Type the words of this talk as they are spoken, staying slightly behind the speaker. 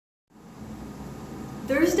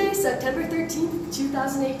Thursday, September 13th,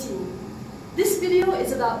 2018. This video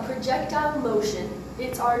is about projectile motion.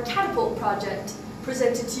 It's our Catapult project,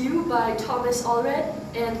 presented to you by Allred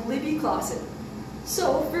and Libby Clawson.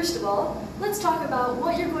 So, first of all, let's talk about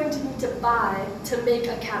what you're going to need to buy to make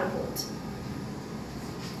a catapult.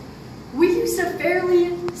 We used a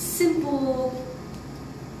fairly simple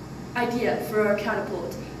idea for our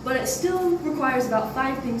catapult, but it still requires about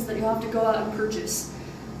 5 things that you'll have to go out and purchase.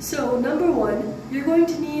 So, number 1, you're going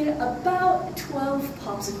to need about 12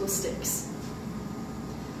 popsicle sticks.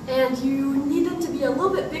 And you need them to be a little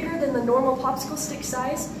bit bigger than the normal popsicle stick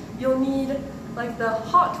size. You'll need like the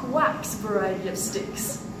hot wax variety of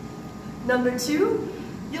sticks. Number 2,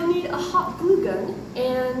 you'll need a hot glue gun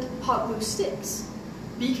and hot glue sticks.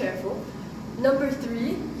 Be careful. Number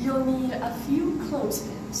 3, you'll need a few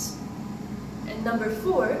clothespins. And number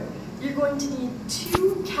 4, you're going to need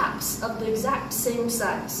 2 caps of the exact same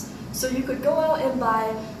size. So you could go out and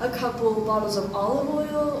buy a couple bottles of olive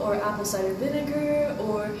oil or apple cider vinegar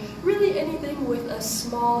or really anything with a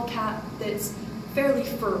small cap that's fairly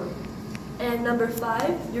firm. And number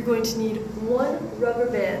 5, you're going to need 1 rubber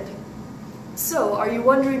band. So, are you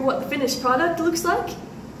wondering what the finished product looks like?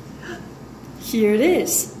 Here it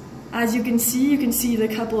is. As you can see the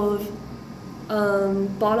couple of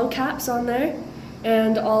bottle caps on there,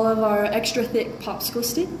 and all of our extra thick popsicle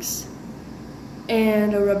sticks,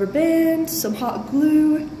 and a rubber band, some hot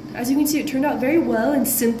glue. As you can see, it turned out very well and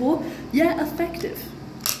simple, yet effective.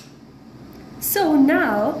 So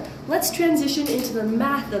now, let's transition into the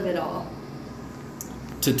math of it all.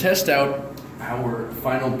 To test out our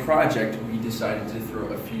final project, we decided to throw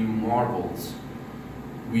a few marbles.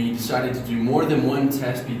 We decided to do more than one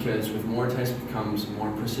test because with more tests comes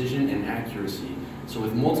more precision and accuracy. So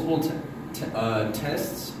with multiple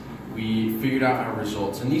tests, we figured out our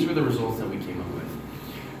results, and these were the results that we came up with.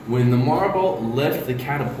 When the marble left the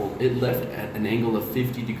catapult, it left at an angle of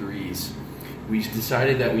 50 degrees. We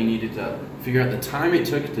decided that we needed to figure out the time it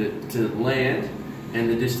took to land and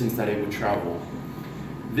the distance that it would travel.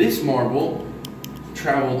 This marble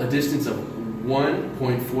traveled a distance of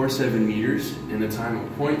 1.47 meters in a time of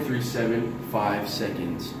 0.375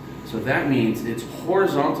 seconds. So that means its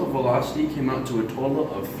horizontal velocity came out to a total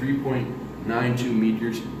of 3.92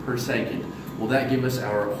 meters per second. Well, that gave us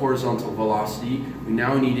our horizontal velocity. We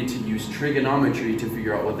now needed to use trigonometry to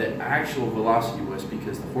figure out what the actual velocity was,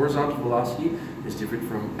 because the horizontal velocity is different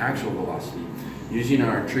from actual velocity. Using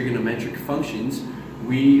our trigonometric functions,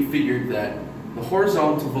 we figured that the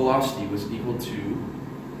horizontal velocity was equal to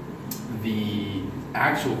the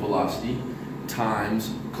actual velocity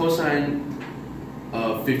times cosine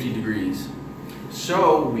of 50 degrees.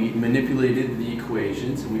 So we manipulated the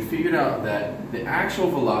equations and we figured out that the actual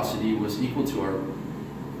velocity was equal to our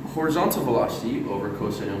horizontal velocity over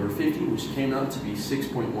cosine over 50, which came out to be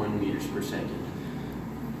 6.1 meters per second,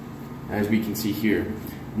 as we can see here.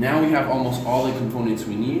 Now we have almost all the components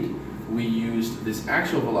we need. We used this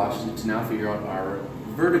actual velocity to now figure out our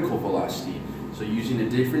vertical velocity. So using a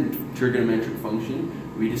different trigonometric function,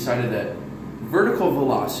 we decided that vertical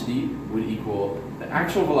velocity would equal the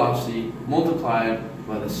actual velocity multiplied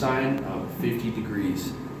by the sine of 50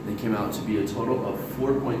 degrees. They came out to be a total of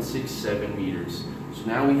 4.67 meters. So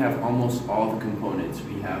now we have almost all the components.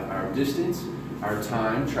 We have our distance, our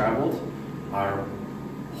time traveled, our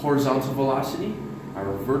horizontal velocity,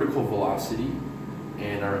 our vertical velocity,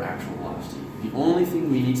 and our actual velocity. The only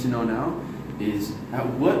thing we need to know now is at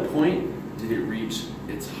what point did it reach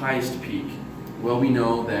its highest peak? Well, we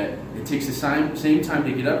know that it takes the same time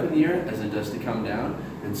to get up in the air as it does to come down,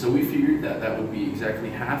 and so we figured that that would be exactly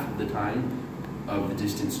half of the time of the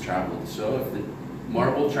distance traveled. So if the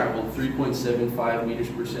marble traveled 3.75 meters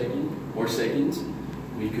per second, or seconds,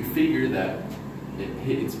 we could figure that it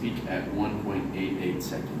hit its peak at 1.88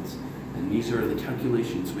 seconds. And these are the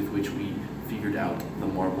calculations with which we figured out the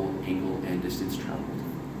marble angle and distance traveled.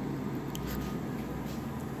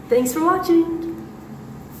 Thanks for watching!